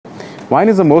Wine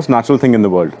is the most natural thing in the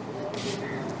world.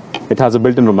 It has a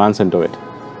built-in romance into it.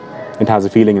 It has a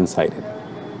feeling inside it.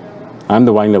 I'm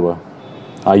the wine lover.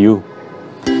 Are you?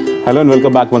 Hello and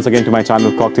welcome back once again to my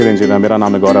channel Cocktail Engineer. मेरा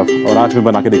नाम है गौरव और आज मैं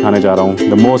बना के दिखाने जा रहा हूँ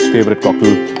the most favorite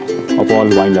cocktail of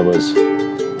all wine lovers.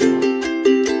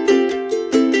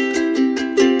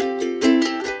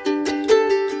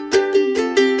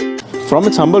 From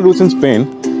its humble roots in Spain,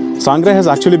 Sangria has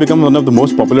actually become one of the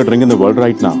most popular drink in the world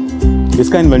right now.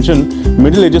 इसका इन्वेंशन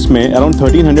मिडिल एजेस में around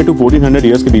 1300 to 1400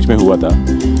 years के बीच में हुआ था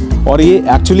और ये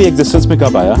actually existence में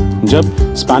कब आया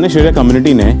जब स्पेनिश एरिया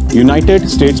कम्युनिटी ने यूनाइटेड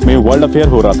स्टेट्स में वर्ल्ड अफेयर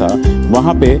हो रहा था,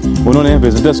 वहाँ पे उन्होंने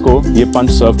विजिटर्स को ये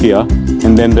पंच सर्व किया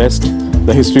and then rest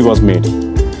the history was made.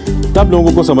 तब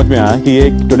लोगों को समझ में आया कि ये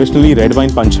एक ट्रेडिशनली रेड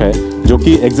वाइन पंच है जो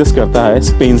कि एग्जिस्ट करता है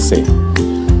स्पेन से।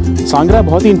 सांगरा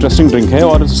बहुत ही इंटरेस्टिंग ड्रिंक है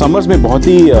और समर्स में बहुत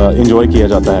ही इंजॉय किया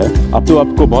जाता है। अब तो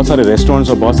आपको बहुत सारे रेस्टोरेंट्स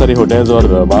और बहुत सारे होटल्स और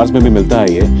बार्स में भी मिलता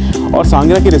है ये। और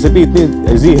सांगरा की रेसिपी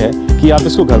इतनी ईजी है कि आप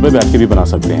इसको घर पे बैठ के भी बना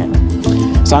सकते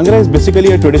हैं। सांगरा is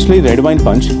basically a traditionally red wine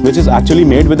punch which is actually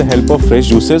made with the help of fresh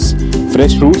juices,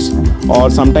 fresh fruits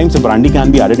और sometimes brandy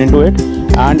can be added into it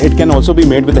and it can also be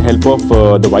made with the help of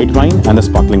the white wine and the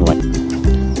sparkling wine.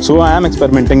 So I am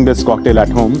experimenting this cocktail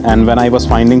at home, and when I was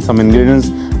finding some ingredients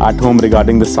at home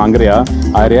regarding the sangria,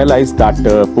 I realized that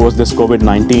post this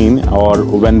COVID-19 or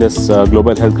when this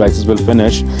global health crisis will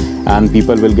finish and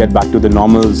people will get back to the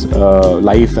normal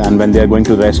life, and when they are going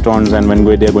to restaurants and when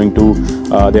they are going to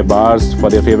their bars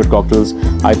for their favorite cocktails,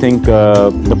 I think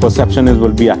the perception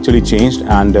will be actually changed,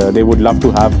 and they would love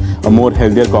to have a more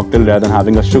healthier cocktail rather than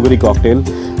having a sugary cocktail.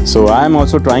 So I am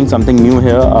also trying something new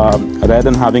here. Rather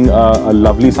than having a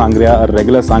lovely sangria, a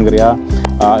regular sangria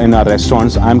in our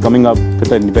restaurants, I am coming up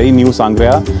with a very new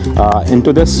sangria.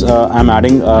 Into this, I am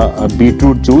adding a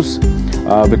beetroot juice,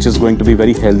 which is going to be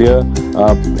very healthier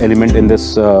element in this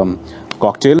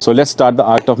cocktail. So let's start the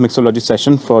art of mixology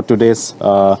session for today's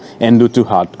Enroute to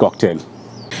Heart cocktail.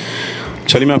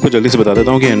 चलिए मैं आपको जल्दी से बता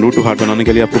देता हूँ कि en route to heart बनाने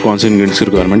के लिए आपको कौन से इंग्रेडिएंट्स की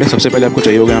रिक्वायरमेंट है। सबसे पहले आपको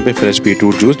चाहिए होगा यहाँ पे फ्रेश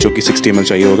बीटरूट जूस जो कि 60 ml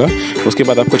चाहिए होगा। उसके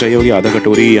बाद आपको चाहिए होगी आधा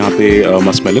कटोरी यहाँ पे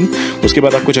मस्कमेलन। उसके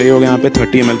बाद आपको चाहिए होगा यहाँ पे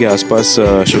 30 ml के आसपास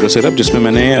शुगर सिरप जिसमें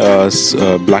मैंने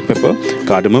ब्लैक पेपर,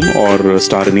 कार्डमम और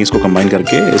स्टार एनीस को कंबाइन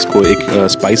करके इसको एक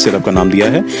स्पाइस सिरप का नाम दिया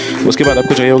है। उसके बाद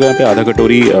आपको चाहिए होगा यहाँ पे आधा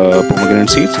कटोरी पोमेग्रेनेट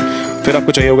सीड्स। फिर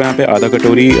आपको चाहिए होगा यहाँ पे आधा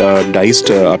कटोरी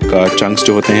डाइस्ड आपका चंक्स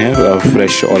जो होते हैं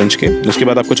फ्रेश ऑरेंज के। उसके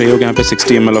बाद आपको चाहिए होगा यहाँ पे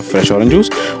 60 ml of fresh orange juice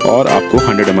और आपको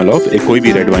 100 ml ऑफ कोई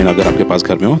भी रेड वाइन अगर आपके पास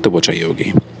घर में हो तो वो चाहिए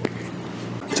होगी।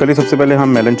 चलिए सबसे पहले हम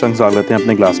मेलन चंक्स डाल लेते हैं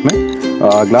अपने ग्लास में।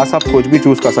 ग्लास आप कुछ भी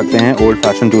चूज़ कर सकते हैं, ओल्ड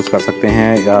फैशन चूज़ कर सकते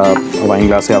हैं या वाइन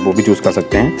ग्लास है आप वो भी चूज़ कर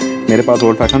सकते हैं। मेरे पास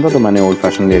ओल्ड फैशन था तो मैंने ओल्ड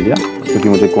फैशन ले लिया क्योंकि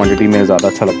मुझे क्वान्टिटी में ज़्यादा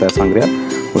अच्छा लगता है सांगरिया।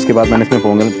 उसके बाद मैंने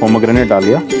इसमें पोमेग्रेनेट डाल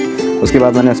दिया। उसके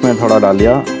बाद मैंने इसमें थोड़ा डाल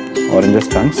दिया ऑरेंज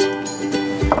चंक्स।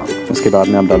 उसके बाद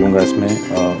मैं अब डालूँगा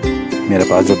इसमें मेरे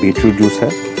पास जो बीटरूट जूस है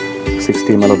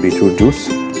 60 ml ऑफ बीटरूट जूस।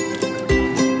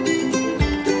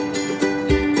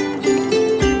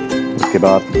 उसके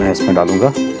बाद मैं इसमें डालूँगा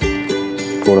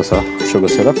थोड़ा सा शुगर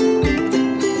सिरप,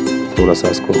 थोड़ा सा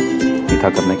इसको मीठा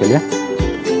करने के लिए।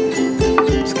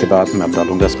 उसके बाद मैं अब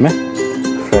डालूँगा इसमें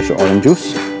fresh orange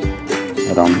juice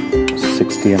around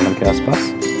 60 ml के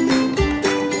आसपास।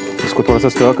 इसको थोड़ा सा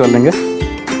स्टर कर लेंगे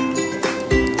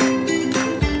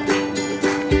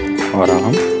और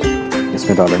हम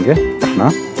इसमें डालेंगे अपना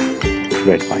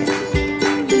रेड वाइन।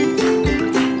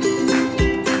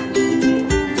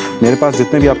 मेरे पास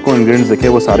जितने भी आपको इंग्रेडिएंट्स दिखे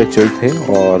वो सारे चिल्ड थे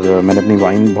और मैंने अपनी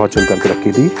वाइन बहुत चिल करके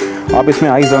रखी थी। आप इसमें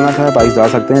आइस डालना चाहें तो आइस डाल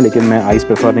सकते हैं, लेकिन मैं आइस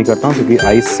प्रेफर नहीं करता हूँ क्योंकि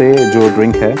आइस से जो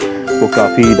ड्रिंक है वो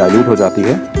काफ़ी डाइल्यूट हो जाती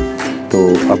है। तो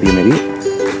अब ये मेरी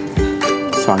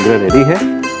सांगरिया रेडी है।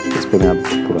 इस पर मैं अब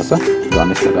थोड़ा सा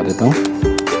गार्निश लगा देता हूँ।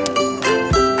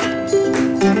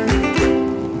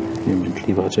 ये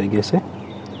मिलती हो जाएगी ऐसे।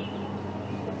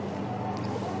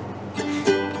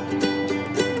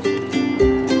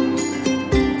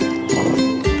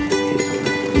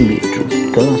 बीटरूट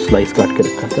का स्लाइस काट के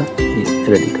रखा था, ये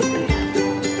रेडी कर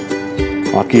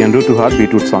दिया। आपकी en route to heart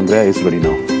beetroot sangria is ready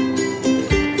now.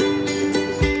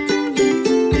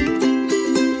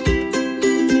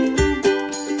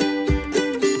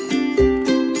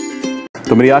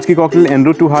 तो मेरी आज की cocktail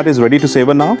en route to heart is ready to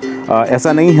saver now.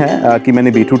 ऐसा नहीं है कि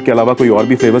मैंने बीटरूट के अलावा कोई और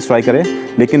भी फ्लेवर्स ट्राई करे,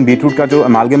 लेकिन बीटरूट का जो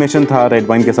अमालगमेशन था रेड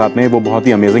वाइन के साथ में वो बहुत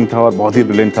ही अमेजिंग था और बहुत ही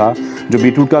ब्रिलियंट था। जो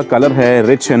बीटरूट का कलर है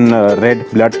rich in red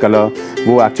blood colour,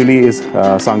 वो एक्चुअली इस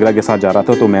सांगरिया के साथ जा रहा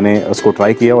था, तो मैंने उसको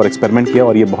ट्राई किया और एक्सपेरिमेंट किया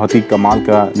और ये बहुत ही कमाल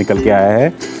का निकल के आया है।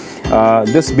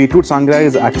 This beetroot सांग्रिया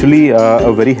is actually a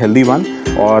very healthy one,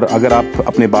 और अगर आप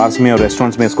अपने बार्स में और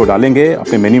रेस्टोरेंट्स में इसको डालेंगे,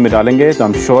 अपने मेन्यू में डालेंगे, तो I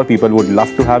am sure people would love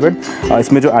to have it.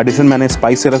 इसमें जो एडिशन मैंने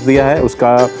स्पाइस सिरप दिया है,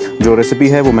 उसका जो रेसिपी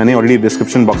है वो मैंने ऑलरेडी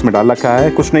डिस्क्रिप्शन बॉक्स में डाल रखा है।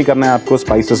 कुछ नहीं करना है आपको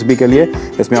स्पाइस रेसिपी के लिए।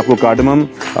 इसमें आपको cardamom,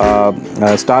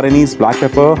 star Annie's, black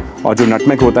pepper और जो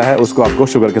नटमेग होता है उसको आपको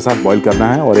शुगर के साथ बॉईल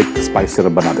करना है और एक स्पाइस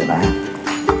सिरप बना देना है।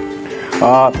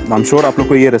 आई एम श्योर आप लोग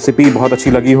को ये रेसिपी बहुत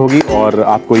अच्छी लगी होगी और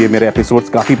आपको ये मेरे एपिसोड्स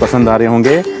काफ़ी पसंद आ रहे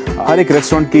होंगे। हर एक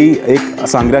रेस्टोरेंट की एक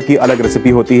सांग्रिया की अलग रेसिपी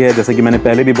होती है, जैसे कि मैंने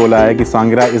पहले भी बोला है कि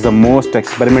सांग्रिया is the most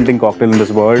experimenting cocktail in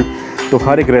this world. तो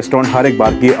हर एक रेस्टोरेंट, हर एक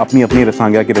बार की अपनी अपनी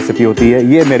सांग्रिया की रेसिपी होती है।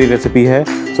 ये मेरी रेसिपी है,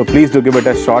 so please do give it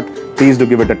a shot, please do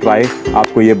give it a try.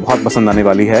 आपको ये बहुत पसंद आने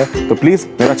वाली है। तो प्लीज़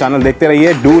मेरा चैनल देखते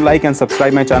रहिए। Do like and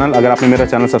subscribe my channel. अगर आपने मेरा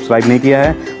चैनल सब्सक्राइब नहीं किया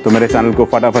है तो मेरे चैनल को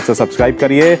फटाफट से सब्सक्राइब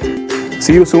करिए।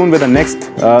 See you soon with the next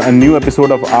a new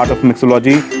episode of Art of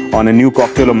Mixology on a new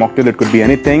cocktail or mocktail. It could be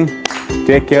anything.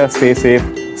 Take care, stay safe,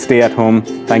 stay at home.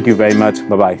 Thank you very much.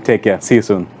 Bye bye. Take care. See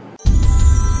you soon.